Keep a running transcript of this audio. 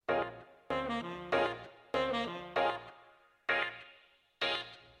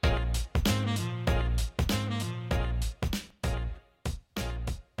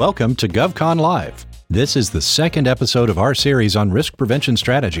Welcome to GovCon Live. This is the second episode of our series on risk prevention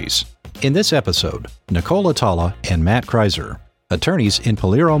strategies. In this episode, Nicole Atala and Matt Kreiser, attorneys in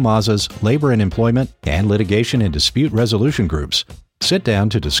Poliro Mazza's labor and employment and litigation and dispute resolution groups, sit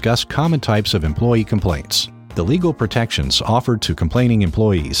down to discuss common types of employee complaints, the legal protections offered to complaining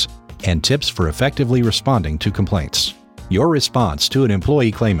employees, and tips for effectively responding to complaints. Your response to an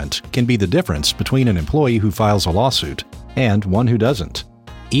employee claimant can be the difference between an employee who files a lawsuit and one who doesn't,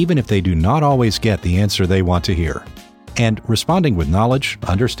 even if they do not always get the answer they want to hear. And responding with knowledge,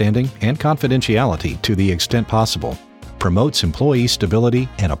 understanding, and confidentiality to the extent possible promotes employee stability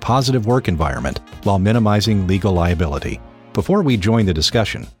and a positive work environment while minimizing legal liability. Before we join the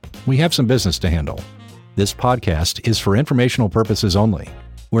discussion, we have some business to handle. This podcast is for informational purposes only.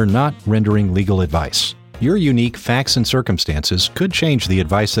 We're not rendering legal advice. Your unique facts and circumstances could change the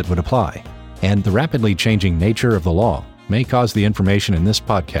advice that would apply, and the rapidly changing nature of the law may cause the information in this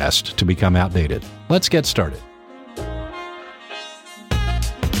podcast to become outdated. Let's get started.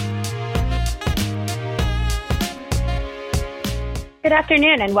 Good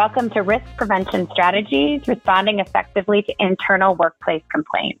afternoon and welcome to Risk Prevention Strategies, Responding Effectively to Internal Workplace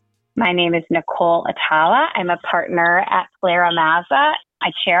Complaints. My name is Nicole Atala. I'm a partner at Poliro Mazza.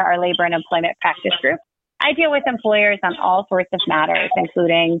 I chair our labor and employment practice group. I deal with employers on all sorts of matters,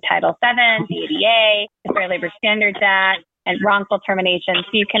 including Title VII, the ADA, the Fair Labor Standards Act, and wrongful termination. So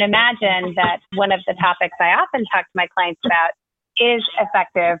you can imagine that one of the topics I often talk to my clients about is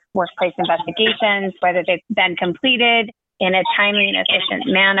effective workplace investigations, whether they've been completed in a timely and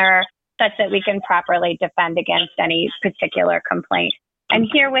efficient manner, such that we can properly defend against any particular complaint. I'm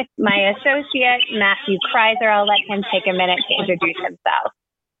here with my associate, Matthew Kreiser. I'll let him take a minute to introduce himself.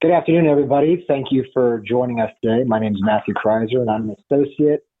 Good afternoon, everybody. Thank you for joining us today. My name is Matthew Kreiser, and I'm an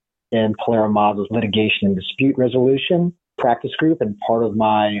associate in Poliro Mazza's litigation and dispute resolution practice group, and part of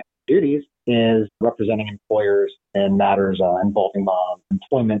my duties is representing employers in matters involving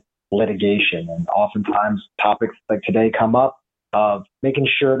employment litigation. And oftentimes topics like today come up of making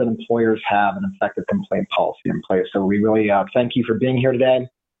sure that employers have an effective complaint policy in place. So we really thank you for being here today.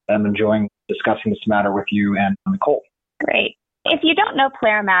 I'm enjoying discussing this matter with you and Nicole. Great. If you don't know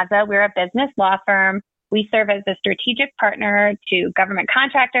Poliro Mazza, we're a business law firm. We serve as a strategic partner to government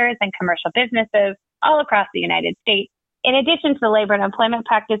contractors and commercial businesses all across the United States. In addition to the labor and employment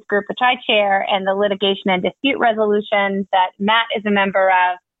practice group, which I chair, and the litigation and dispute resolution that Matt is a member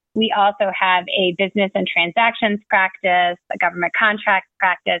of, we also have a business and transactions practice, a government contracts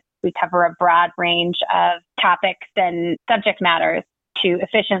practice. We cover a broad range of topics and subject matters to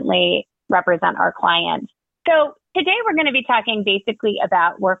efficiently represent our clients. So today we're going to be talking basically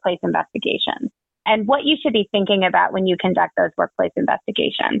about workplace investigations and what you should be thinking about when you conduct those workplace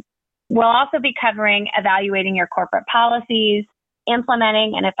investigations. We'll also be covering evaluating your corporate policies,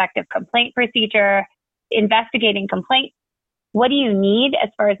 implementing an effective complaint procedure, investigating complaints. What do you need as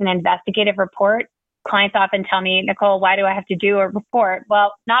far as an investigative report? Clients often tell me, Nicole, why do I have to do a report?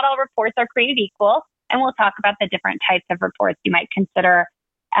 Well, not all reports are created equal, and we'll talk about the different types of reports you might consider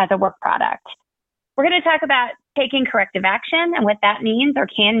as a work product. We're going to talk about taking corrective action and what that means or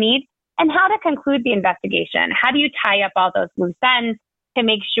can mean, and how to conclude the investigation. How do you tie up all those loose ends to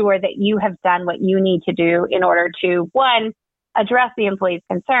make sure that you have done what you need to do in order to, one, address the employee's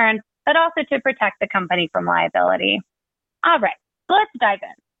concern, but also to protect the company from liability. All right, so let's dive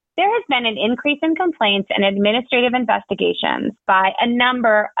in. There has been an increase in complaints and administrative investigations by a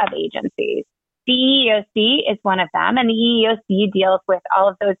number of agencies. The EEOC is one of them, and the EEOC deals with all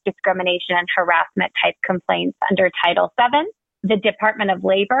of those discrimination and harassment type complaints under Title VII. The Department of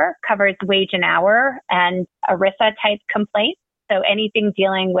Labor covers wage and hour and ERISA type complaints. So anything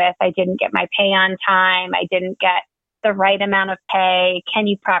dealing with, I didn't get my pay on time, I didn't get the right amount of pay, can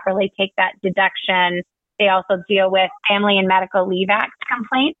you properly take that deduction? They also deal with Family and Medical Leave Act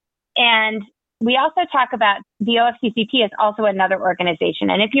complaints. And we also talk about the OFCCP is also another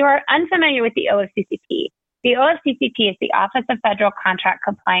organization. And if you are unfamiliar with the OFCCP is the Office of Federal Contract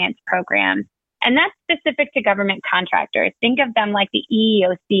Compliance Programs. And that's specific to government contractors. Think of them like the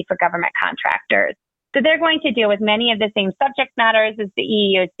EEOC for government contractors. So they're going to deal with many of the same subject matters as the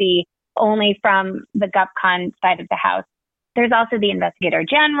EEOC, only from the GovCon side of the house. There's also the Investigator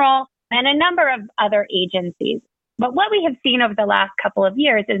General and a number of other agencies. But what we have seen over the last couple of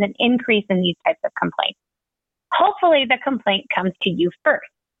years is an increase in these types of complaints. Hopefully the complaint comes to you first.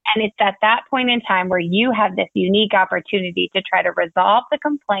 And it's at that point in time where you have this unique opportunity to try to resolve the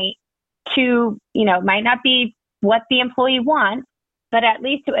complaint to, might not be what the employee wants, but at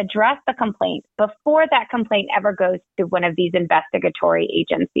least to address the complaint before that complaint ever goes to one of these investigatory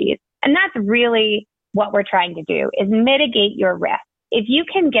agencies. And that's really what we're trying to do, is mitigate your risk. If you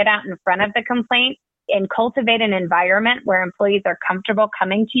can get out in front of the complaint and cultivate an environment where employees are comfortable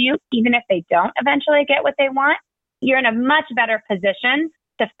coming to you, even if they don't eventually get what they want, you're in a much better position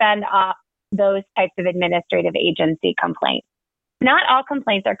to fend off those types of administrative agency complaints. Not all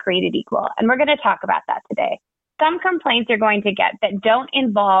complaints are created equal, and we're going to talk about that today. Some complaints you're going to get that don't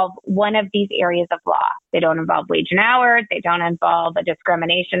involve one of these areas of law. They don't involve wage and hours. They don't involve a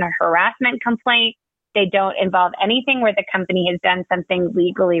discrimination or harassment complaint. They don't involve anything where the company has done something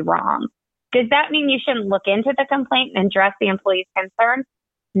legally wrong. Does that mean you shouldn't look into the complaint and address the employee's concerns?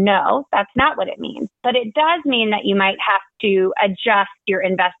 No, that's not what it means. But it does mean that you might have to adjust your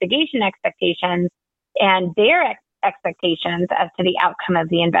investigation expectations and their expectations as to the outcome of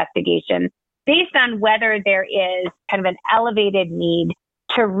the investigation based on whether there is kind of an elevated need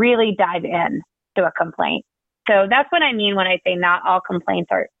to really dive in to a complaint. So that's what I mean when I say not all complaints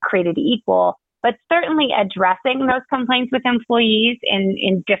are created equal, but certainly addressing those complaints with employees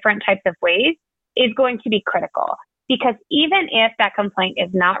in different types of ways is going to be critical. Because even if that complaint is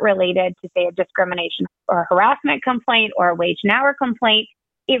not related to, say, a discrimination or harassment complaint or a wage and hour complaint,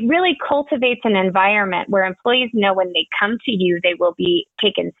 it really cultivates an environment where employees know when they come to you, they will be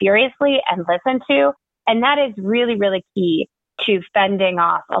taken seriously and listened to. And that is really, really key to fending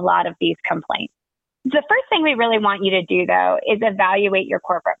off a lot of these complaints. The first thing we really want you to do, though, is evaluate your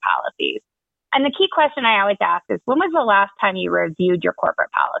corporate policies. And the key question I always ask is, when was the last time you reviewed your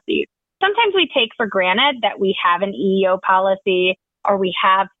corporate policies? Sometimes we take for granted that we have an EEO policy or we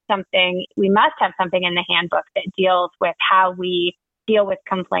must have something in the handbook that deals with how we deal with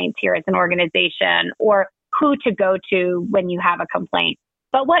complaints here as an organization or who to go to when you have a complaint.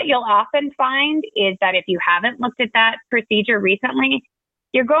 But what you'll often find is that if you haven't looked at that procedure recently,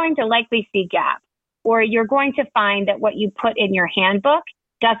 you're going to likely see gaps, or you're going to find that what you put in your handbook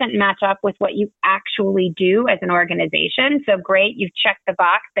doesn't match up with what you actually do as an organization. So great, you've checked the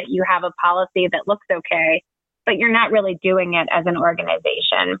box that you have a policy that looks okay, but you're not really doing it as an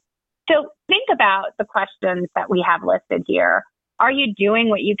organization. So think about the questions that we have listed here. Are you doing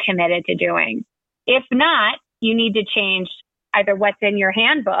what you committed to doing? If not, you need to change either what's in your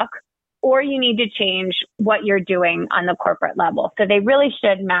handbook or you need to change what you're doing on the corporate level. So they really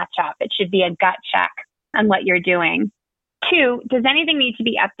should match up. It should be a gut check on what you're doing. 2, does anything need to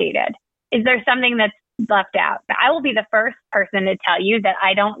be updated? Is there something that's left out? I will be the first person to tell you that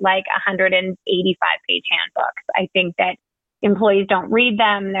I don't like 185-page handbooks. I think that employees don't read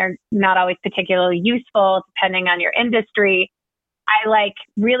them. They're not always particularly useful, depending on your industry. I like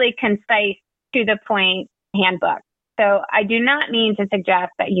really concise, to the point handbooks. So I do not mean to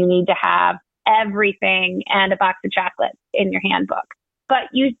suggest that you need to have everything and a box of chocolates in your handbook. But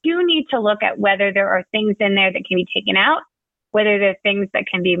you do need to look at whether there are things in there that can be taken out, whether there's things that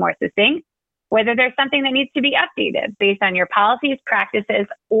can be more succinct, whether there's something that needs to be updated based on your policies, practices,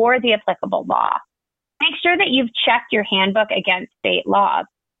 or the applicable law. Make sure that you've checked your handbook against state laws.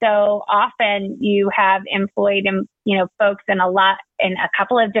 So often you have employed, folks in a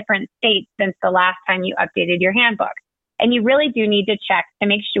couple of different states since the last time you updated your handbook. And you really do need to check to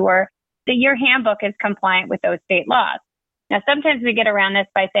make sure that your handbook is compliant with those state laws. Now, sometimes we get around this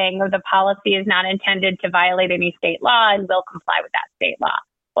by saying, the policy is not intended to violate any state law and will comply with that state law.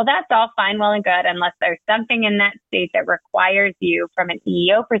 Well, that's all fine, well, and good, unless there's something in that state that requires you from an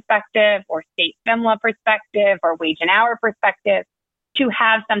EEO perspective or state FMLA perspective or wage and hour perspective to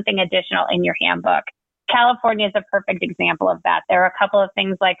have something additional in your handbook. California is a perfect example of that. There are a couple of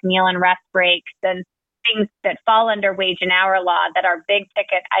things like meal and rest breaks and things that fall under wage and hour law that are big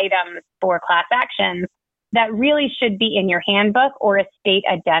ticket items for class actions that really should be in your handbook or a state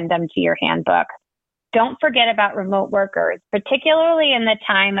addendum to your handbook. Don't forget about remote workers, particularly in the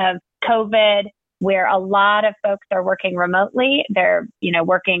time of COVID, where a lot of folks are working remotely. They're,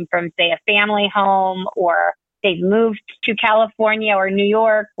 working from, say, a family home, or they've moved to California or New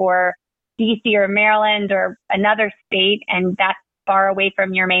York or DC or Maryland or another state, and that's far away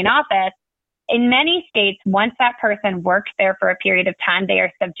from your main office. In many states, once that person works there for a period of time, they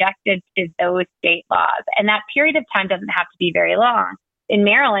are subjected to those state laws. And that period of time doesn't have to be very long. In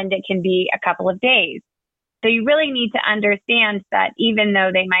Maryland, it can be a couple of days. So you really need to understand that even though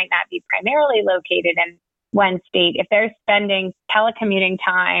they might not be primarily located in one state, if they're spending telecommuting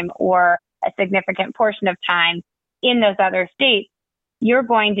time or a significant portion of time in those other states, you're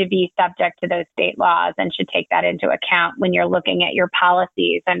going to be subject to those state laws and should take that into account when you're looking at your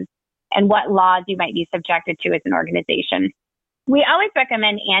policies and what laws you might be subjected to as an organization. We always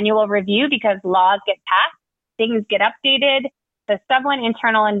recommend annual review because laws get passed, things get updated. So someone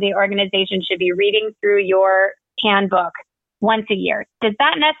internal in the organization should be reading through your handbook once a year. Does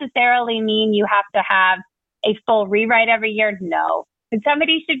that necessarily mean you have to have a full rewrite every year? No.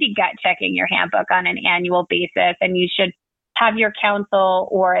 Somebody should be gut checking your handbook on an annual basis, and you should have your counsel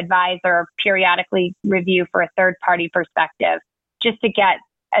or advisor periodically review for a third-party perspective just to get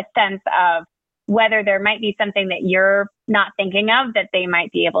a sense of whether there might be something that you're not thinking of that they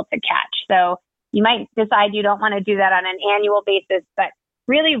might be able to catch. So you might decide you don't want to do that on an annual basis, but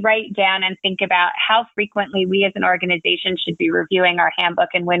really write down and think about how frequently we as an organization should be reviewing our handbook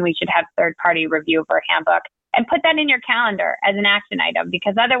and when we should have third-party review of our handbook, and put that in your calendar as an action item,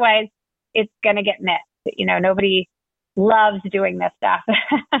 because otherwise it's going to get missed. Nobody loves doing this stuff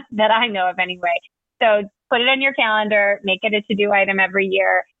that I know of anyway. So put it in your calendar, make it a to-do item every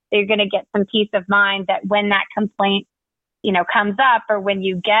year. You're going to get some peace of mind that when that complaint, comes up, or when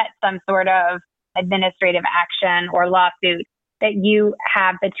you get some sort of administrative action or lawsuit, that you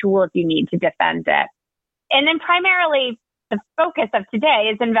have the tools you need to defend it. And then primarily the focus of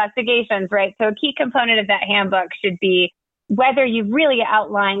today is investigations, right? So a key component of that handbook should be whether you've really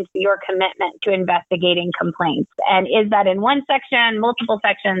outlined your commitment to investigating complaints. And is that in one section, multiple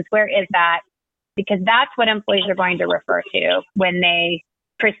sections? Where is that? Because that's what employees are going to refer to when they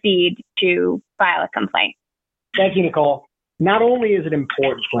proceed to file a complaint. Thank you, Nicole. Not only is it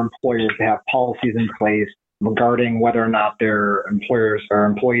important for employers to have policies in place regarding whether or not their employers or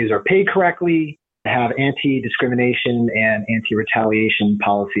employees are paid correctly, have anti-discrimination and anti-retaliation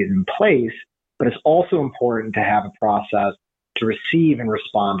policies in place, but it's also important to have a process to receive and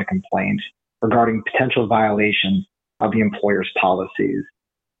respond to complaints regarding potential violations of the employer's policies.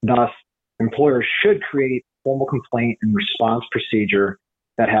 Thus, employers should create a formal complaint and response procedure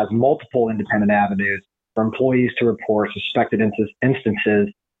that has multiple independent avenues for employees to report suspected instances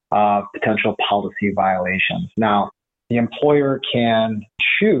of potential policy violations. Now, the employer can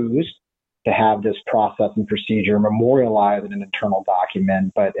choose to have this process and procedure memorialized in an internal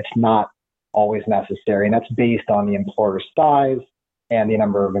document, but it's not always necessary. And that's based on the employer's size and the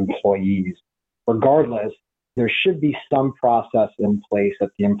number of employees. Regardless, there should be some process in place that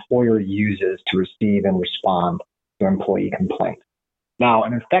the employer uses to receive and respond to employee complaints. Now,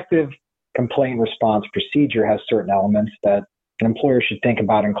 an effective complaint response procedure has certain elements that an employer should think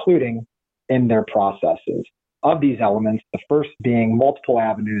about including in their processes. Of these elements, the first being multiple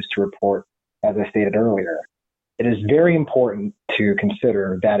avenues to report, as I stated earlier. It is very important to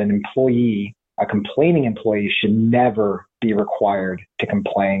consider that an employee, a complaining employee, should never be required to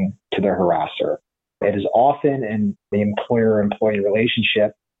complain to their harasser. It is often in the employer-employee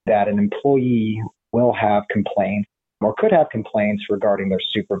relationship that an employee will have complaints or could have complaints regarding their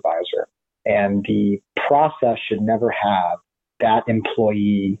supervisor. And the process should never have that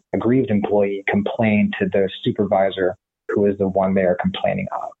employee, aggrieved employee, complain to the supervisor who is the one they are complaining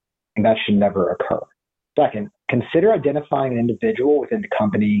of. And that should never occur. Second, consider identifying an individual within the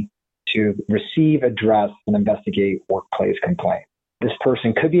company to receive, address, and investigate workplace complaints. This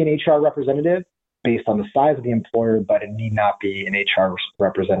person could be an HR representative based on the size of the employer, but it need not be an HR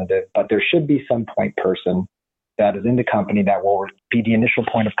representative. But there should be some point person that is in the company that will be the initial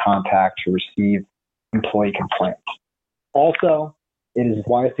point of contact to receive employee complaints. Also, it is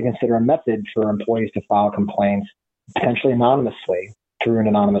wise to consider a method for employees to file complaints potentially anonymously through an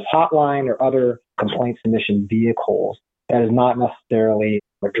anonymous hotline or other complaint submission vehicles that is not necessarily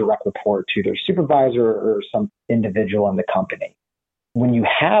a direct report to their supervisor or some individual in the company. When you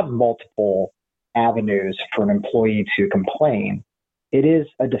have multiple avenues for an employee to complain, it is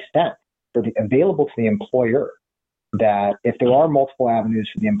a defense available to the employer that if there are multiple avenues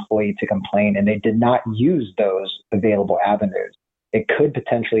for the employee to complain and they did not use those available avenues, it could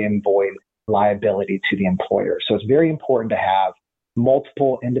potentially avoid liability to the employer. So it's very important to have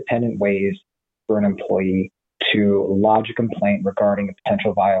multiple independent ways for an employee to lodge a complaint regarding a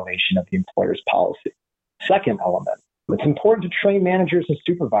potential violation of the employer's policy. Second element, it's important to train managers and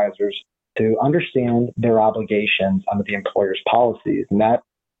supervisors to understand their obligations under the employer's policies. And that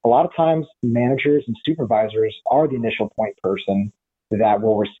a lot of times managers and supervisors are the initial point person that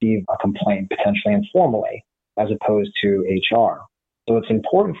will receive a complaint potentially informally as opposed to HR. So it's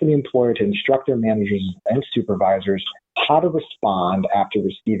important for the employer to instruct their managers and supervisors how to respond after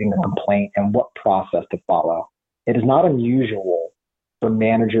receiving a complaint and what process to follow. It is not unusual for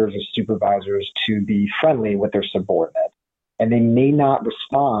managers or supervisors to be friendly with their subordinates, and they may not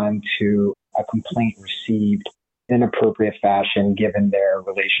respond to a complaint received in an appropriate fashion given their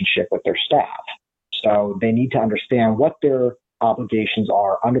relationship with their staff. So they need to understand what their obligations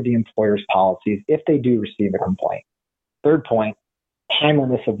are under the employer's policies if they do receive a complaint. Third point,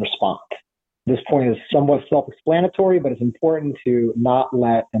 timeliness of response. This point is somewhat self-explanatory, but it's important to not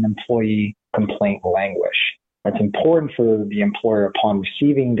let an employee complaint languish. It's important for the employer upon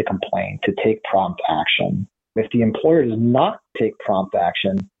receiving the complaint to take prompt action. If the employer does not take prompt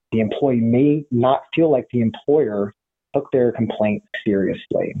action, the employee may not feel like the employer took their complaint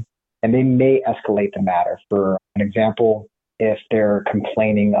seriously, and they may escalate the matter. For an example, if they're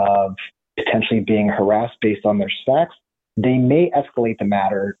complaining of potentially being harassed based on their sex, they may escalate the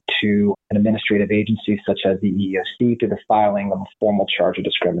matter to an administrative agency such as the EEOC through the filing of a formal charge of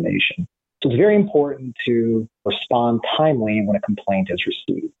discrimination. So it's very important to respond timely when a complaint is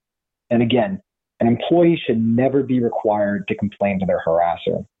received. And again, an employee should never be required to complain to their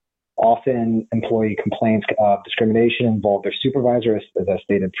harasser. Often, employee complaints of discrimination involve their supervisor, as I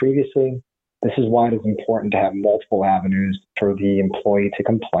stated previously. This is why it is important to have multiple avenues for the employee to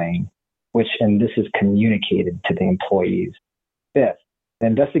complain, and this is communicated to the employees. Fifth, the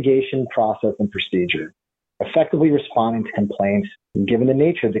investigation process and procedure. Effectively responding to complaints, given the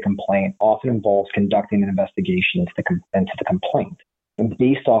nature of the complaint, often involves conducting an investigation into the complaint. And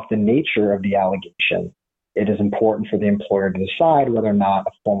based off the nature of the allegation, it is important for the employer to decide whether or not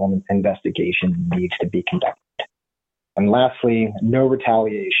a formal investigation needs to be conducted. And lastly, no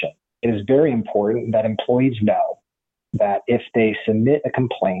retaliation. It is very important that employees know that if they submit a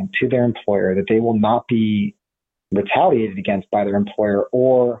complaint to their employer, that they will not be retaliated against by their employer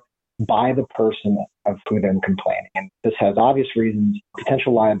or by the person of who they're complaining. And this has obvious reasons,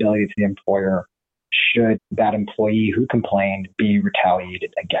 potential liability to the employer should that employee who complained be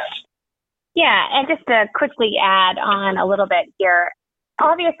retaliated against. Yeah, and just to quickly add on a little bit here,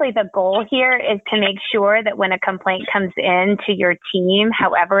 obviously the goal here is to make sure that when a complaint comes in to your team,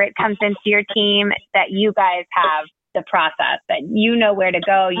 however it comes into your team, that you guys have the process, that you know where to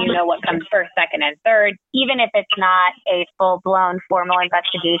go, you know what comes first, second, and third, even if it's not a full-blown formal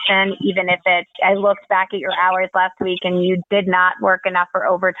investigation, even if I looked back at your hours last week and you did not work enough for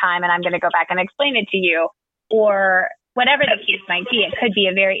overtime and I'm going to go back and explain it to you, or whatever the case might be, it could be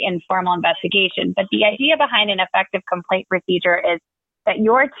a very informal investigation. But the idea behind an effective complaint procedure is that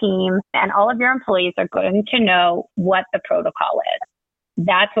your team and all of your employees are going to know what the protocol is.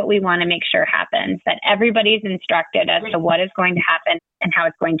 That's what we want to make sure happens, that everybody's instructed as to what is going to happen and how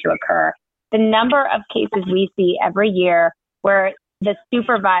it's going to occur. The number of cases we see every year where the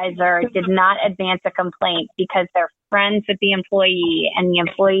supervisor did not advance a complaint because they're friends with the employee and the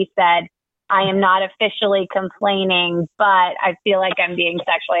employee said, I am not officially complaining, but I feel like I'm being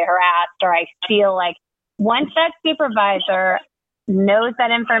sexually harassed, or I feel like once that supervisor knows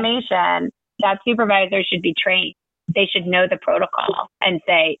that information, that supervisor should be trained. They should know the protocol and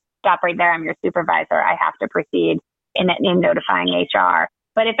say, stop right there, I'm your supervisor. I have to proceed in notifying HR.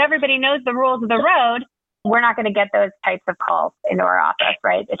 But if everybody knows the rules of the road, we're not going to get those types of calls into our office,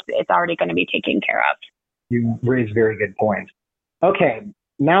 right? It's already going to be taken care of. You raise very good points. Okay,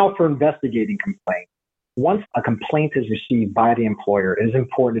 now for investigating complaints. Once a complaint is received by the employer, it is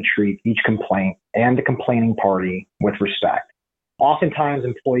important to treat each complaint and the complaining party with respect. Oftentimes,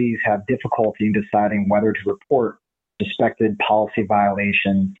 employees have difficulty in deciding whether to report suspected policy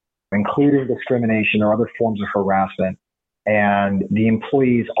violations, including discrimination or other forms of harassment, and the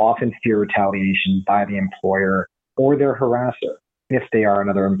employees often fear retaliation by the employer or their harasser if they are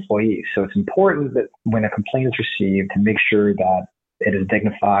another employee. So it's important that when a complaint is received, to make sure that it is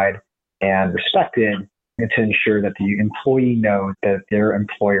dignified and respected, and to ensure that the employee knows that their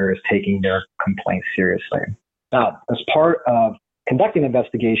employer is taking their complaint seriously. Now, as part of conducting an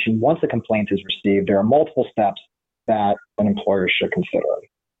investigation, once a complaint is received, there are multiple steps that an employer should consider.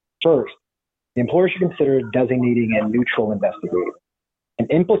 First, the employer should consider designating a neutral investigator. An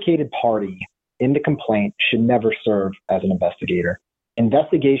implicated party in the complaint should never serve as an investigator.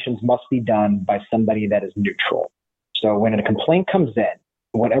 Investigations must be done by somebody that is neutral. So when a complaint comes in,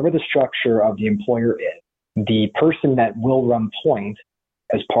 whatever the structure of the employer is, the person that will run point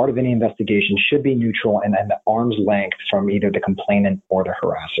as part of any investigation should be neutral and at arm's length from either the complainant or the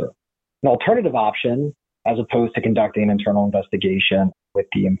harasser. An alternative option, as opposed to conducting an internal investigation with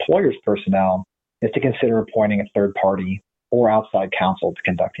the employer's personnel, is to consider appointing a third party or outside counsel to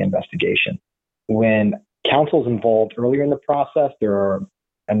conduct the investigation. When counsel is involved earlier in the process, there are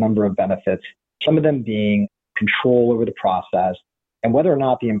a number of benefits, some of them being control over the process and whether or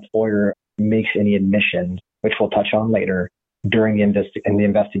not the employer makes any admissions, which we'll touch on later, during the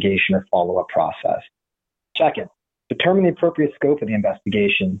investigation or follow-up process. Second, determine the appropriate scope of the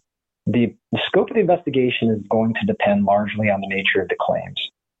investigation. The scope of the investigation is going to depend largely on the nature of the claims.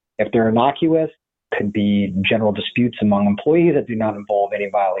 If they're innocuous, could be general disputes among employees that do not involve any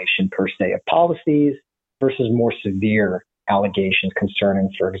violation per se of policies, versus more severe allegations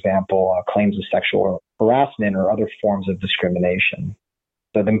concerning, for example, claims of sexual harassment or other forms of discrimination.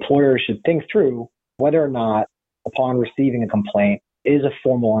 So the employer should think through whether or not, upon receiving a complaint, is a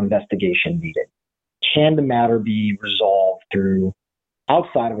formal investigation needed. can the matter be resolved through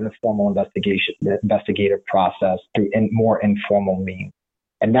outside of an informal investigative process through more informal means?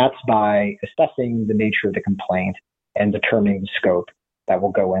 And that's by assessing the nature of the complaint and determining the scope that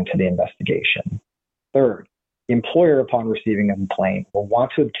will go into the investigation. Third, the employer, upon receiving a complaint, will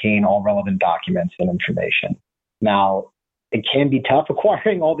want to obtain all relevant documents and information. Now, it can be tough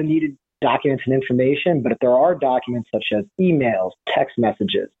acquiring all the needed documents and information, but if there are documents such as emails, text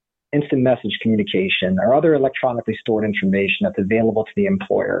messages, instant message communication, or other electronically stored information that's available to the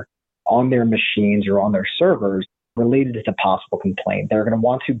employer on their machines or on their servers related to the possible complaint, they're going to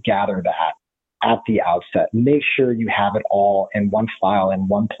want to gather that at the outset. Make sure you have it all in one file in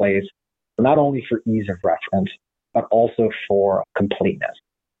one place, not only for ease of reference, but also for completeness.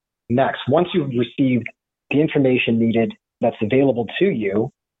 Next, once you've received the information needed that's available to you,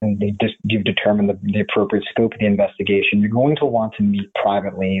 and you've determined the appropriate scope of the investigation, you're going to want to meet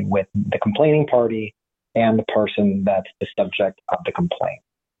privately with the complaining party and the person that's the subject of the complaint.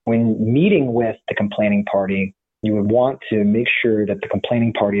 When meeting with the complaining party, you would want to make sure that the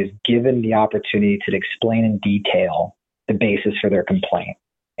complaining party is given the opportunity to explain in detail the basis for their complaint.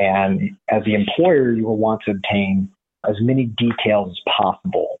 And as the employer, you will want to obtain as many details as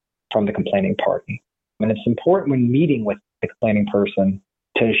possible from the complaining party. And it's important when meeting with the complaining person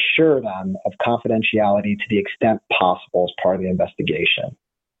to assure them of confidentiality to the extent possible as part of the investigation.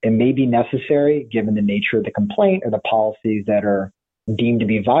 It may be necessary, given the nature of the complaint or the policies that are deemed to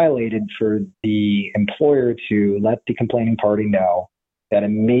be violated, for the employer to let the complaining party know that it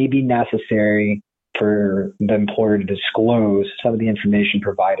may be necessary for the employer to disclose some of the information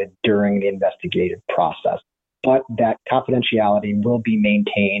provided during the investigative process, but that confidentiality will be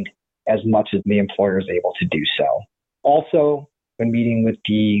maintained as much as the employer is able to do so. Also, when meeting with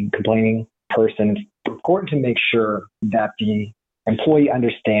the complaining person, it's important to make sure that the employee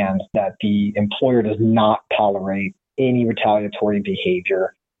understands that the employer does not tolerate any retaliatory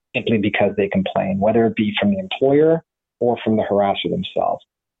behavior simply because they complain, whether it be from the employer or from the harasser themselves.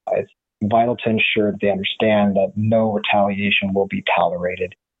 It's vital to ensure that they understand that no retaliation will be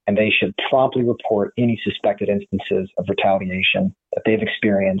tolerated, and they should promptly report any suspected instances of retaliation that they've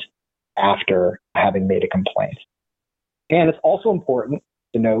experienced after having made a complaint. And it's also important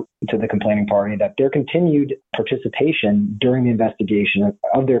to note to the complaining party that their continued participation during the investigation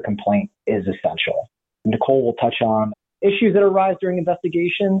of their complaint is essential. Nicole will touch on issues that arise during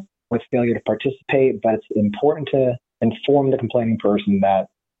investigations with failure to participate, but it's important to inform the complaining person that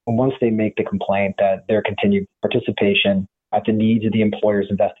once they make the complaint, that their continued participation at the needs of the employer's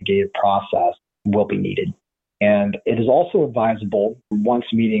investigative process will be needed. And it is also advisable, once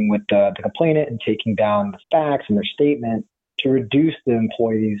meeting with the complainant and taking down the facts and their statement, to reduce the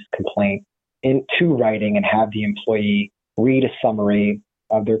employee's complaint into writing and have the employee read a summary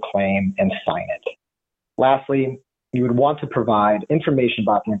of their claim and sign it. Lastly, you would want to provide information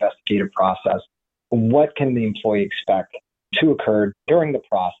about the investigative process. What can the employee expect to occur during the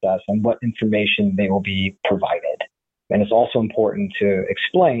process and what information they will be provided? And it's also important to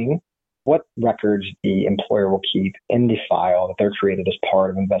explain what records the employer will keep in the file that they're created as part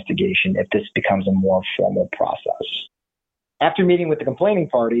of investigation if this becomes a more formal process. After meeting with the complaining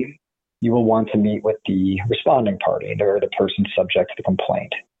party, you will want to meet with the responding party, or the person subject to the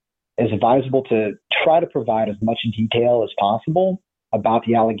complaint. It's advisable to try to provide as much detail as possible about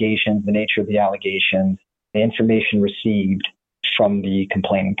the allegations, the nature of the allegations, the information received from the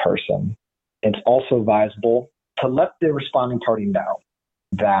complaining person. It's also advisable to let the responding party know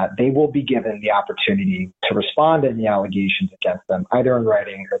that they will be given the opportunity to respond to any allegations against them, either in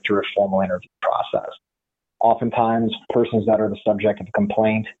writing or through a formal interview process. Oftentimes, persons that are the subject of a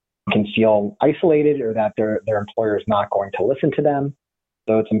complaint can feel isolated or that their employer is not going to listen to them.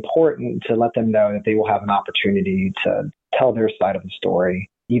 So it's important to let them know that they will have an opportunity to tell their side of the story,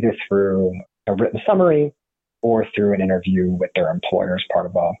 either through a written summary or through an interview with their employer as part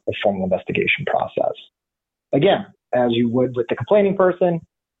of a formal investigation process. Again, as you would with the complaining person,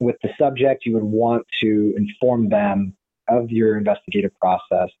 with the subject, you would want to inform them of your investigative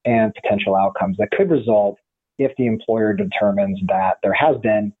process and potential outcomes that could result if the employer determines that there has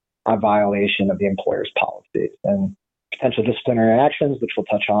been a violation of the employer's policies. And potential disciplinary actions, which we'll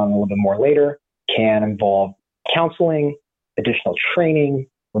touch on a little bit more later, can involve counseling, additional training,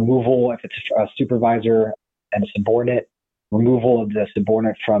 removal if it's a supervisor and a subordinate, removal of the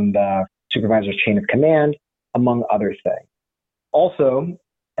subordinate from the supervisor's chain of command, among other things. Also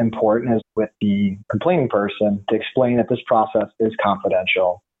important is with the complaining person to explain that this process is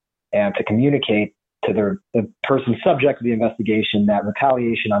confidential and to communicate to the person subject to the investigation that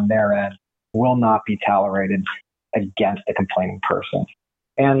retaliation on their end will not be tolerated against the complaining person.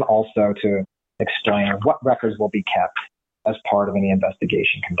 And also to explain what records will be kept as part of any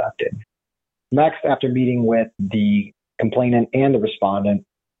investigation conducted. Next, after meeting with the complainant and the respondent,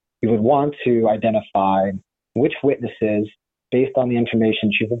 you would want to identify which witnesses, based on the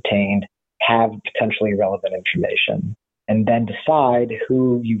information you've obtained, have potentially relevant information, and then decide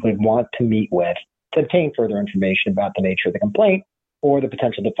who you would want to meet with to obtain further information about the nature of the complaint or the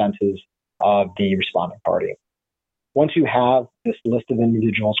potential defenses of the responding party. Once you have this list of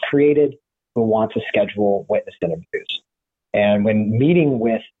individuals created, you'll want to schedule witness interviews. And when meeting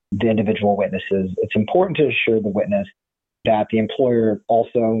with the individual witnesses, it's important to assure the witness that the employer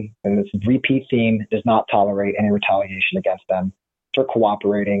also, and this repeat theme, does not tolerate any retaliation against them for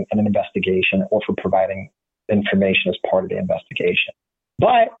cooperating in an investigation or for providing information as part of the investigation.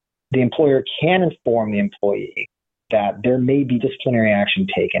 But the employer can inform the employee that there may be disciplinary action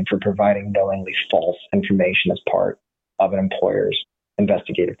taken for providing knowingly false information as part of an employer's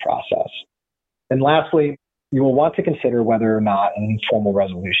investigative process. And lastly, you will want to consider whether or not an informal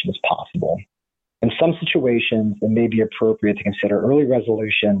resolution is possible. In some situations, it may be appropriate to consider early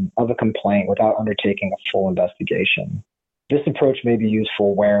resolution of a complaint without undertaking a full investigation. This approach may be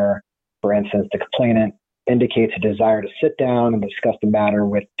useful where, for instance, the complainant indicates a desire to sit down and discuss the matter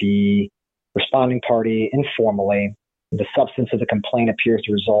with the responding party informally. The substance of the complaint appears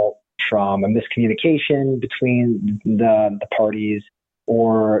to result from a miscommunication between the parties,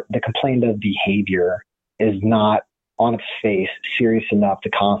 or the complainant's behavior is not on its face serious enough to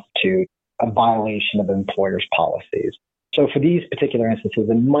constitute a violation of the employer's policies. So for these particular instances,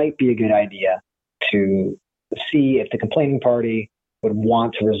 it might be a good idea to see if the complaining party would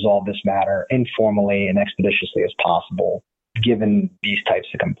want to resolve this matter informally and expeditiously as possible, given these types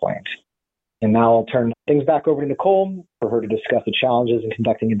of complaints. And now I'll turn things back over to Nicole for her to discuss the challenges in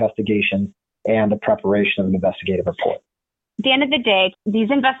conducting investigations and the preparation of an investigative report. At the end of the day, these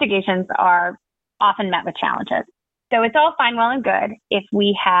investigations are often met with challenges. So it's all fine, well, and good if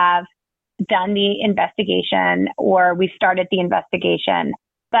we have done the investigation or we've started the investigation.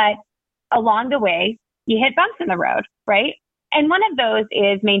 But along the way, you hit bumps in the road, right? And one of those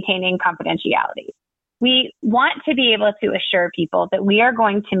is maintaining confidentiality. We want to be able to assure people that we are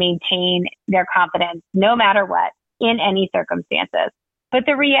going to maintain their confidence no matter what in any circumstances. But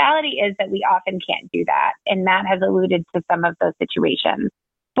the reality is that we often can't do that. And Matt has alluded to some of those situations.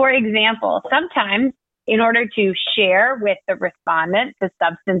 For example, sometimes in order to share with the respondent the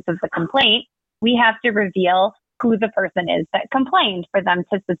substance of the complaint, we have to reveal who the person is that complained for them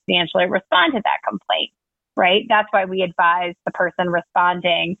to substantially respond to that complaint, right? That's why we advise the person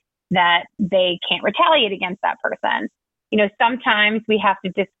responding that they can't retaliate against that person. You know, sometimes we have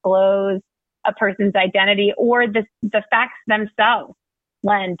to disclose a person's identity, or the facts themselves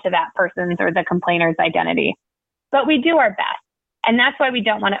lend to that person's or the complainer's identity. But we do our best. And that's why we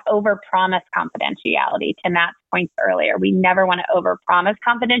don't want to overpromise confidentiality. To Matt's points earlier, we never want to overpromise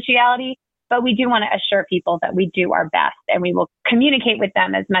confidentiality, but we do want to assure people that we do our best and we will communicate with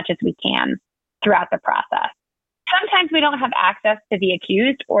them as much as we can throughout the process. Sometimes we don't have access to the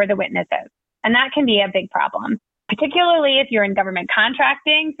accused or the witnesses, and that can be a big problem. Particularly if you're in government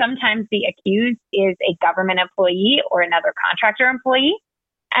contracting, sometimes the accused is a government employee or another contractor employee,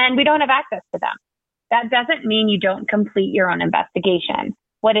 and we don't have access to them. That doesn't mean you don't complete your own investigation.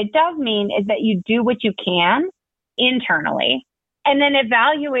 What it does mean is that you do what you can internally and then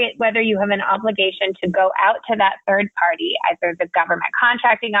evaluate whether you have an obligation to go out to that third party, either the government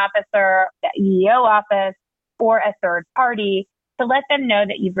contracting officer, the EEO office, or a third party, to let them know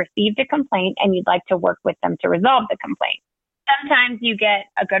that you've received a complaint and you'd like to work with them to resolve the complaint. Sometimes you get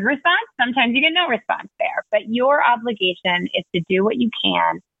a good response, sometimes you get no response there, but your obligation is to do what you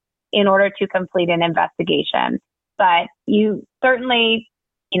can in order to complete an investigation. But you certainly,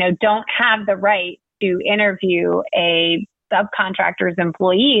 don't have the right to interview a subcontractor's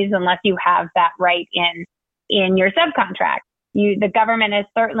employees unless you have that right in your subcontract. The government is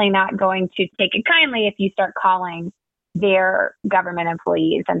certainly not going to take it kindly if you start calling their government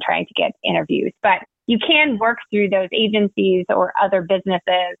employees and trying to get interviews. But you can work through those agencies or other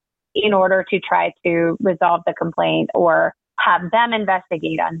businesses in order to try to resolve the complaint or have them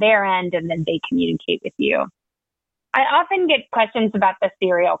investigate on their end, and then they communicate with you. I often get questions about the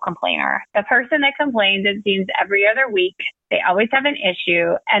serial complainer, the person that complains, it seems, every other week. They always have an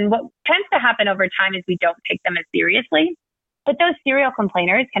issue. And what tends to happen over time is we don't take them as seriously. But those serial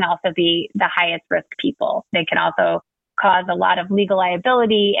complainers can also be the highest risk people. They can also cause a lot of legal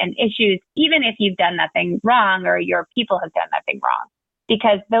liability and issues, even if you've done nothing wrong or your people have done nothing wrong,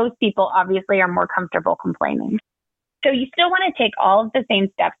 because those people obviously are more comfortable complaining. So you still want to take all of the same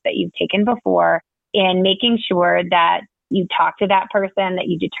steps that you've taken before in making sure that you talk to that person, that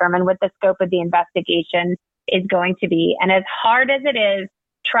you determine what the scope of the investigation is going to be. And as hard as it is,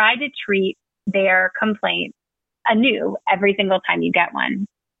 try to treat their complaint anew every single time you get one.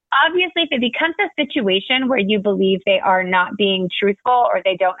 Obviously, if it becomes a situation where you believe they are not being truthful or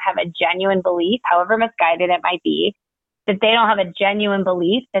they don't have a genuine belief, however misguided it might be, that they don't have a genuine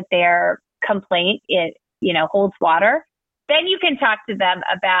belief that their complaint holds water, then you can talk to them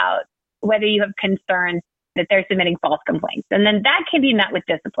about whether you have concerns that they're submitting false complaints. And then that can be met with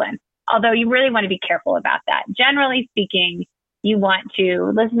discipline, although you really want to be careful about that. Generally speaking, you want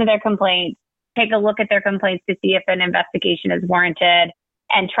to listen to their complaints, take a look at their complaints to see if an investigation is warranted,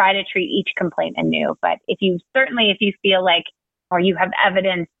 and try to treat each complaint anew. But if you feel like, or you have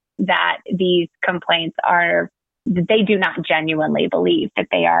evidence that these complaints they do not genuinely believe that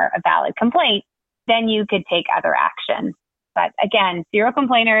they are a valid complaint, then you could take other action. But again, serial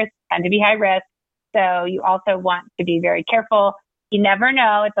complainers tend to be high risk. So you also want to be very careful. You never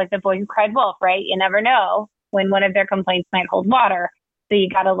know. It's like the boy who cried wolf, right? You never know when one of their complaints might hold water. So you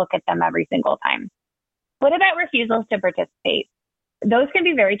got to look at them every single time. What about refusals to participate? Those can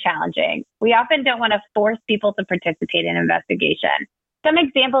be very challenging. We often don't want to force people to participate in an investigation. Some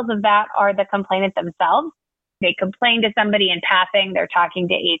examples of that are the complainant themselves. They complain to somebody in passing. They're talking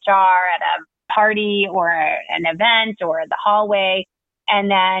to HR at a party or an event or the hallway.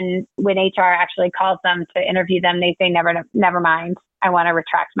 And then when HR actually calls them to interview them, they say, never mind, I want to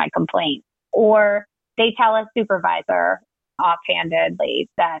retract my complaint. Or they tell a supervisor offhandedly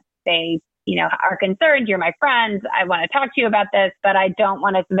that they are concerned, you're my friend, I want to talk to you about this, but I don't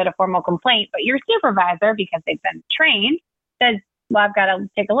want to submit a formal complaint. But your supervisor, because they've been trained, says, well, I've got to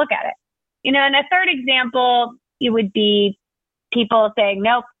take a look at it. And a third example, it would be people saying,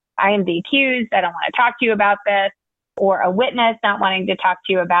 nope, I am the accused, I don't want to talk to you about this, or a witness not wanting to talk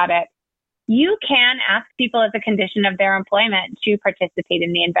to you about it. You can ask people as a condition of their employment to participate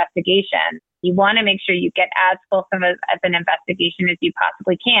in the investigation. You want to make sure you get as fulsome of an investigation as you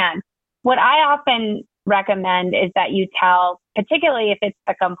possibly can. What I often recommend is that you tell, particularly if it's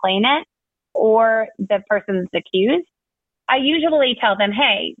the complainant or the person that's accused, I usually tell them,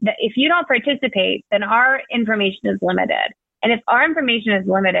 hey, if you don't participate, then our information is limited. And if our information is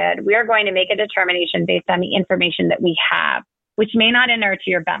limited, we are going to make a determination based on the information that we have, which may not inure to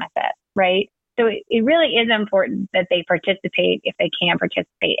your benefit, right? So it really is important that they participate if they can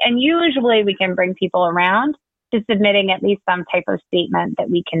participate. And usually we can bring people around to submitting at least some type of statement that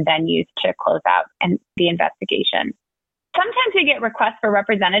we can then use to close out the investigation. Sometimes we get requests for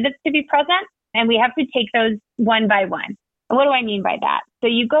representatives to be present, and we have to take those one by one. And what do I mean by that? So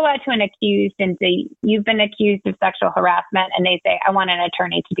you go out to an accused and say, you've been accused of sexual harassment, and they say, I want an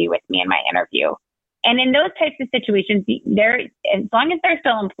attorney to be with me in my interview. And in those types of situations, as long as they're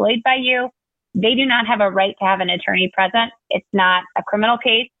still employed by you, they do not have a right to have an attorney present. It's not a criminal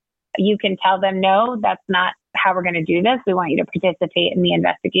case. You can tell them, no, that's not how we're going to do this. We want you to participate in the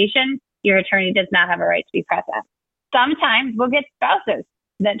investigation. Your attorney does not have a right to be present. Sometimes we'll get spouses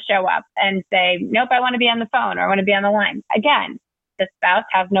that show up and say, nope, I want to be on the phone or I want to be on the line. Again, the spouse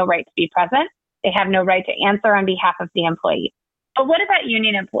has no right to be present. They have no right to answer on behalf of the employee. But what about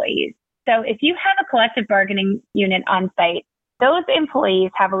union employees? So if you have a collective bargaining unit on site, those employees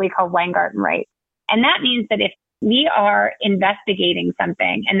have what we call Weingarten rights. And that means that if we are investigating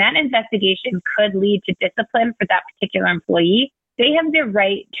something and that investigation could lead to discipline for that particular employee, they have the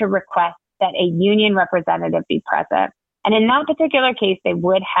right to request that a union representative be present. And in that particular case, they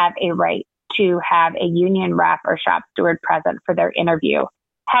would have a right to have a union rep or shop steward present for their interview.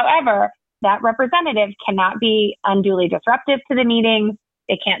 However, that representative cannot be unduly disruptive to the meeting.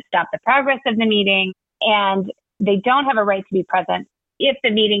 They can't stop the progress of the meeting, and they don't have a right to be present if the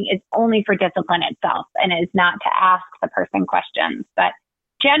meeting is only for discipline itself and is not to ask the person questions. But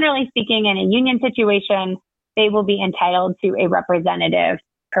generally speaking, in a union situation, they will be entitled to a representative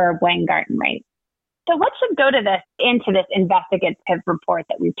per Weingarten right. So what should go into this investigative report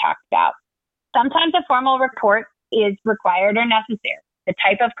that we've talked about? Sometimes a formal report is required or necessary. The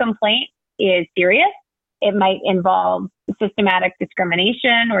type of complaint is serious. It might involve systematic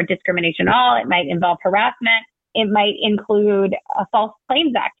discrimination or discrimination at all. It might involve harassment. It might include a False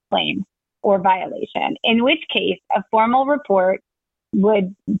Claims Act claim or violation, in which case a formal report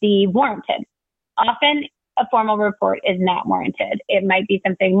would be warranted. Often a formal report is not warranted. It might be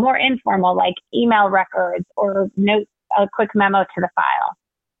something more informal like email records or a quick memo to the file.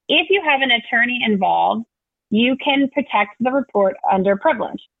 If you have an attorney involved, you can protect the report under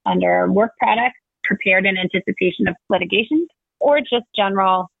privilege, under work product prepared in anticipation of litigation, or just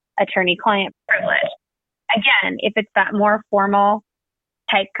general attorney-client privilege. Again, if it's that more formal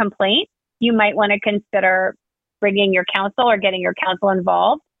type complaint, you might want to consider bringing your counsel or getting your counsel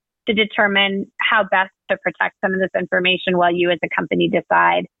involved to determine how best to protect some of this information while you as a company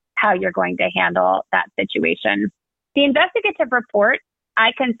decide how you're going to handle that situation. The investigative report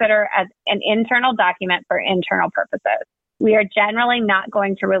I consider as an internal document for internal purposes. We are generally not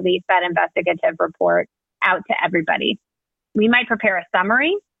going to release that investigative report out to everybody. We might prepare a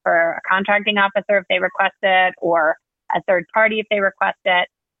summary for a contracting officer if they request it, or a third party if they request it,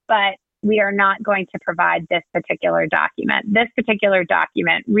 but we are not going to provide this particular document. This particular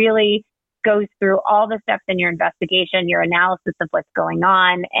document really goes through all the steps in your investigation, your analysis of what's going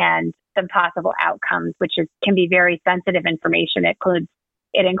on, and some possible outcomes, which can be very sensitive information.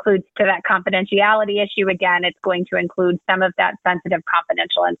 It includes to that confidentiality issue. Again, it's going to include some of that sensitive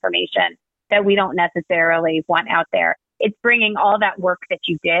confidential information that we don't necessarily want out there. It's bringing all that work that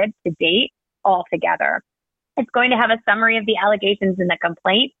you did to date all together. It's going to have a summary of the allegations in the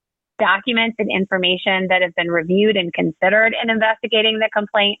complaint, documents and information that have been reviewed and considered in investigating the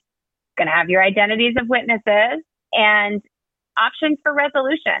complaint. It's going to have your identities of witnesses and options for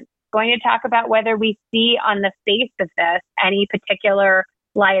resolution. It's going to talk about whether we see on the face of this any particular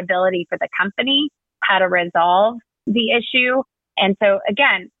liability for the company, how to resolve the issue. And so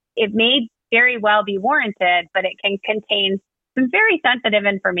again, it may very well be warranted, but it can contain some very sensitive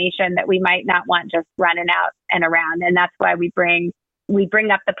information that we might not want just running out and around. And that's why we bring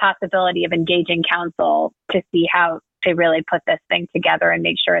up the possibility of engaging counsel to see how to really put this thing together and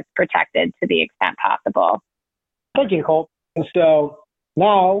make sure it's protected to the extent possible. Thank you, Nicole. So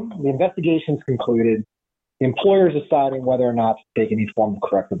now the investigation's concluded. The employer is deciding whether or not to take any form of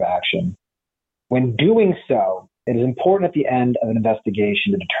corrective action. When doing so, it is important at the end of an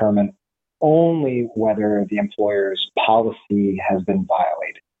investigation to determine only whether the employer's policy has been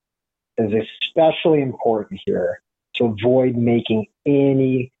violated. It is especially important here to avoid making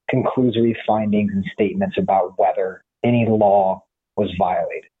any conclusory findings and statements about whether any law was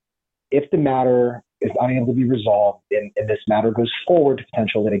violated. If the matter is unable to be resolved and this matter goes forward to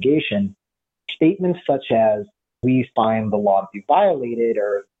potential litigation, statements such as we find the law to be violated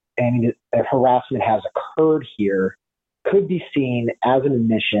or any harassment has occurred here could be seen as an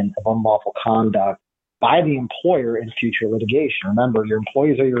admission of unlawful conduct by the employer in future litigation. Remember, your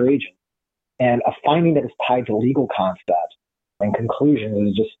employees are your agents. And a finding that is tied to legal concepts and conclusions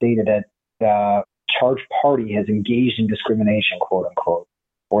is just stated that the charged party has engaged in discrimination, quote unquote,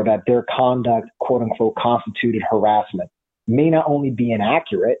 or that their conduct, quote unquote, constituted harassment may not only be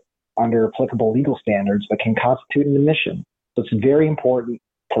inaccurate under applicable legal standards, but can constitute an admission. So it's very important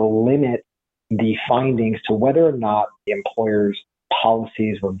to limit the findings to whether or not the employer's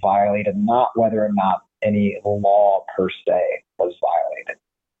policies were violated, not whether or not any law per se was violated.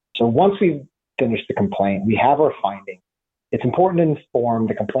 So once we've finished the complaint, we have our findings. It's important to inform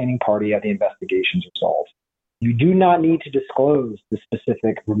the complaining party of the investigation's results. You do not need to disclose the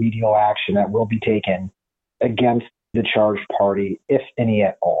specific remedial action that will be taken against the charged party, if any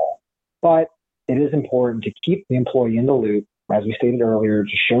at all. But it is important to keep the employee in the loop, as we stated earlier,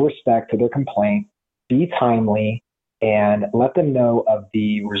 to show respect to their complaint, be timely, and let them know of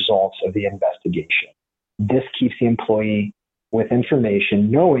the results of the investigation. This keeps the employee with information,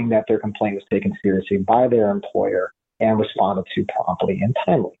 knowing that their complaint was taken seriously by their employer and responded to promptly and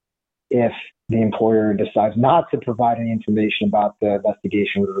timely. If the employer decides not to provide any information about the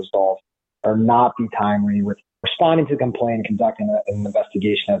investigation results or not be timely with responding to the complaint and conducting an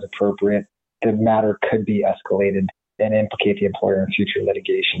investigation as appropriate, the matter could be escalated and implicate the employer in future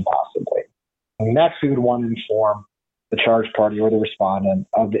litigation possibly. And next, we would want to inform the charged party or the respondent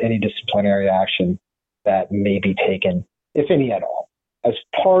of any disciplinary action that may be taken, if any at all. As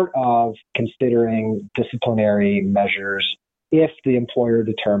part of considering disciplinary measures, if the employer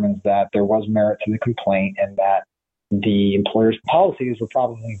determines that there was merit to the complaint and that the employer's policies were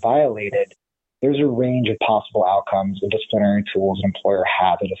probably violated, there's a range of possible outcomes and disciplinary tools an employer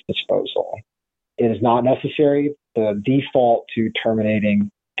has at its disposal. It is not necessary to default to terminating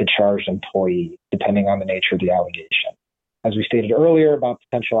the charged employee, depending on the nature of the allegation. As we stated earlier about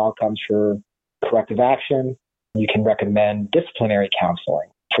potential outcomes for corrective action, you can recommend disciplinary counseling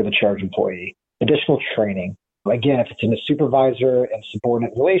for the charged employee, additional training. Again, if it's in a supervisor and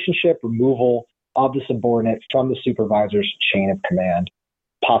subordinate relationship, removal of the subordinate from the supervisor's chain of command,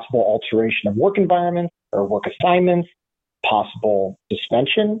 possible alteration of work environment or work assignments, possible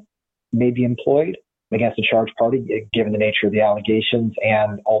suspension may be employed against the charged party, given the nature of the allegations,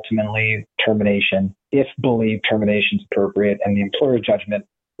 and ultimately termination, if believed termination is appropriate, and the employer's judgment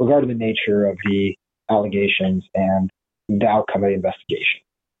regarding the nature of the allegations and the outcome of the investigation.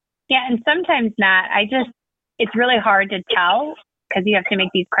 Yeah, and sometimes, Matt, it's really hard to tell because you have to make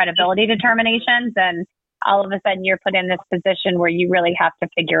these credibility determinations. And all of a sudden you're put in this position where you really have to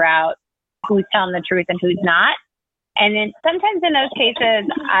figure out who's telling the truth and who's not. And then sometimes in those cases,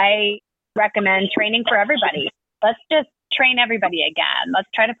 I recommend training for everybody. Let's just train everybody again. Let's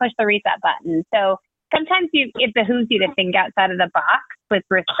try to push the reset button. So sometimes it behooves you to think outside of the box with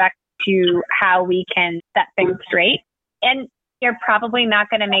respect to how we can set things straight. And you're probably not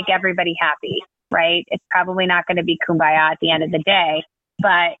going to make everybody happy, right? It's probably not going to be kumbaya at the end of the day.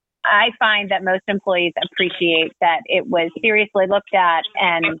 But I find that most employees appreciate that it was seriously looked at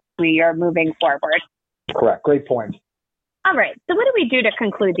and we are moving forward. Correct. Great point. All right. So what do we do to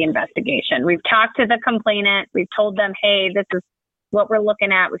conclude the investigation? We've talked to the complainant. We've told them, hey, this is what we're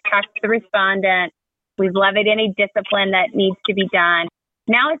looking at. We've talked to the respondent. We've levied any discipline that needs to be done.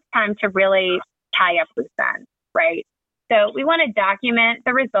 Now it's time to really tie up loose ends, right? So we want to document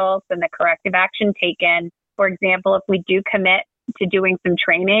the results and the corrective action taken. For example, if we do commit to doing some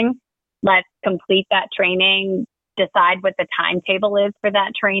training, let's complete that training, decide what the timetable is for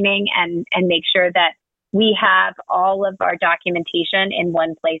that training, and make sure that we have all of our documentation in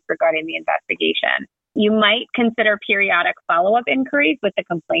one place regarding the investigation. You might consider periodic follow-up inquiries with the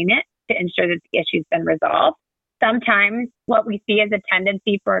complainant to ensure that the issue's been resolved. Sometimes what we see is a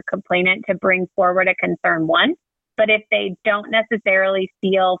tendency for a complainant to bring forward a concern once, but if they don't necessarily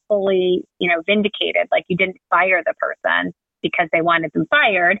feel fully, vindicated, like you didn't fire the person because they wanted them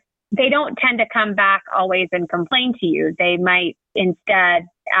fired, they don't tend to come back always and complain to you. They might instead,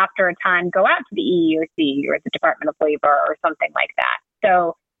 after a time, go out to the EEOC or the Department of Labor or something like that.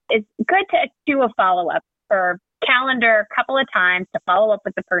 So it's good to do a follow-up or calendar a couple of times to follow up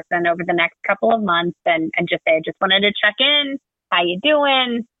with the person over the next couple of months and just say, I just wanted to check in. How you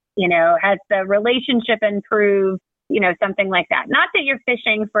doing? Has the relationship improved? Something like that. Not that you're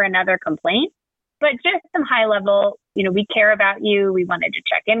fishing for another complaint, but just some high level, we care about you. We wanted to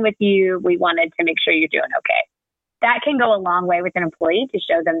check in with you. We wanted to make sure you're doing okay. That can go a long way with an employee to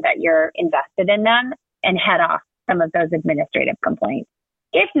show them that you're invested in them and head off some of those administrative complaints.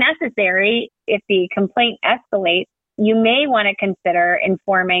 If necessary, if the complaint escalates, you may want to consider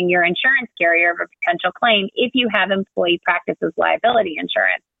informing your insurance carrier of a potential claim if you have employee practices liability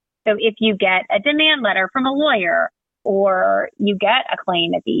insurance. So if you get a demand letter from a lawyer or you get a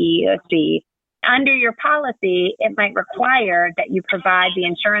claim at the EEOC, under your policy, it might require that you provide the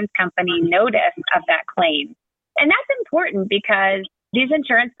insurance company notice of that claim. And that's important because these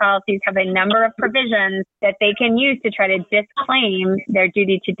insurance policies have a number of provisions that they can use to try to disclaim their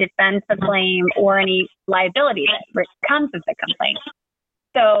duty to defend the claim or any liability that comes with the complaint.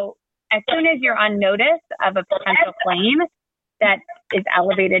 So as soon as you're on notice of a potential claim that is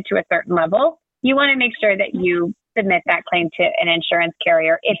elevated to a certain level, you want to make sure that you submit that claim to an insurance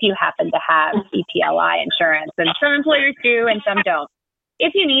carrier if you happen to have EPLI insurance. And some employers do and some don't.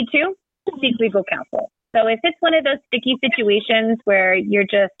 If you need to, seek legal counsel. So if it's one of those sticky situations where you're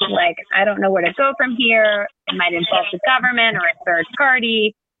just like, I don't know where to go from here, it might involve the government or a third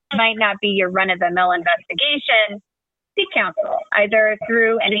party, might not be your run-of-the-mill investigation, seek counsel, either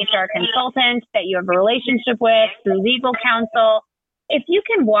through an HR consultant that you have a relationship with, through legal counsel. If you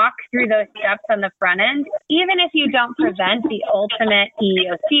can walk through those steps on the front end, even if you don't prevent the ultimate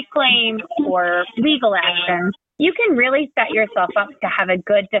EEOC claim or legal action, you can really set yourself up to have a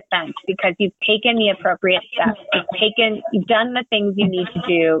good defense because you've taken the appropriate steps. You've done the things you need to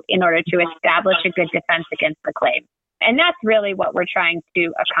do in order to establish a good defense against the claim. And that's really what we're trying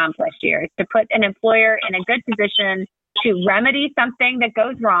to accomplish here, is to put an employer in a good position to remedy something that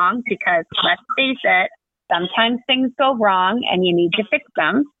goes wrong, because let's face it, sometimes things go wrong and you need to fix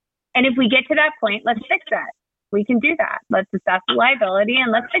them. And if we get to that point, let's fix it. We can do that. Let's assess the liability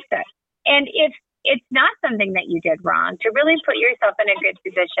and let's fix it. And if it's not something that you did wrong, to really put yourself in a good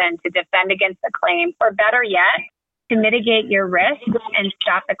position to defend against the claim, or better yet, to mitigate your risk and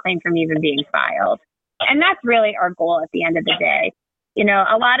stop the claim from even being filed. And that's really our goal at the end of the day.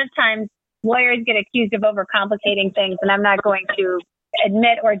 A lot of times lawyers get accused of overcomplicating things, and I'm not going to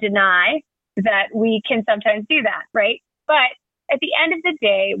admit or deny that we can sometimes do that, right? But at the end of the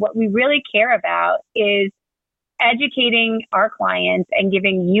day, what we really care about is educating our clients and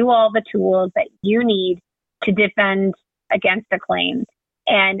giving you all the tools that you need to defend against a claim.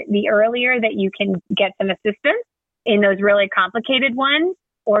 And the earlier that you can get some assistance in those really complicated ones,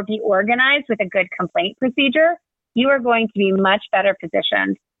 or be organized with a good complaint procedure, you are going to be much better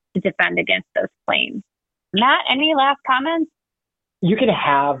positioned to defend against those claims. Matt, any last comments? You can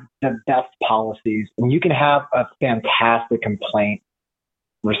have the best policies and you can have a fantastic complaint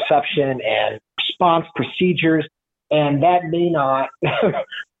reception and response procedures, and that may not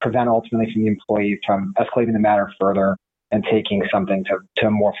prevent ultimately from the employee from escalating the matter further and taking something to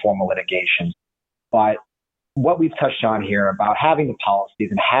a more formal litigation. But what we've touched on here about having the policies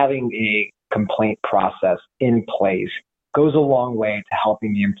and having a complaint process in place goes a long way to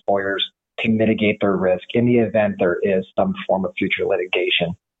helping the employers to mitigate their risk in the event there is some form of future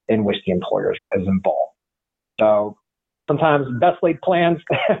litigation in which the employer is involved. So sometimes best laid plans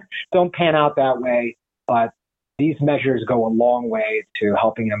don't pan out that way, but these measures go a long way to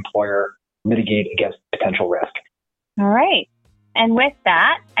helping an employer mitigate against potential risk. All right. And with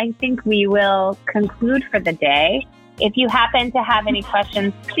that, I think we will conclude for the day. If you happen to have any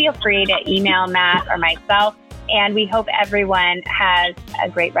questions, feel free to email Matt or myself. And we hope everyone has a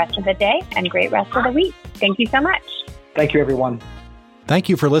great rest of the day and great rest of the week. Thank you so much. Thank you, everyone. Thank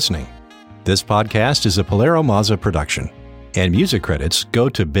you for listening. This podcast is a Polaro Mazza production, and music credits go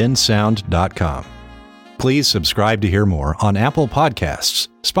to bensound.com. Please subscribe to hear more on Apple Podcasts,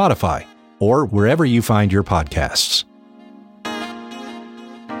 Spotify, or wherever you find your podcasts.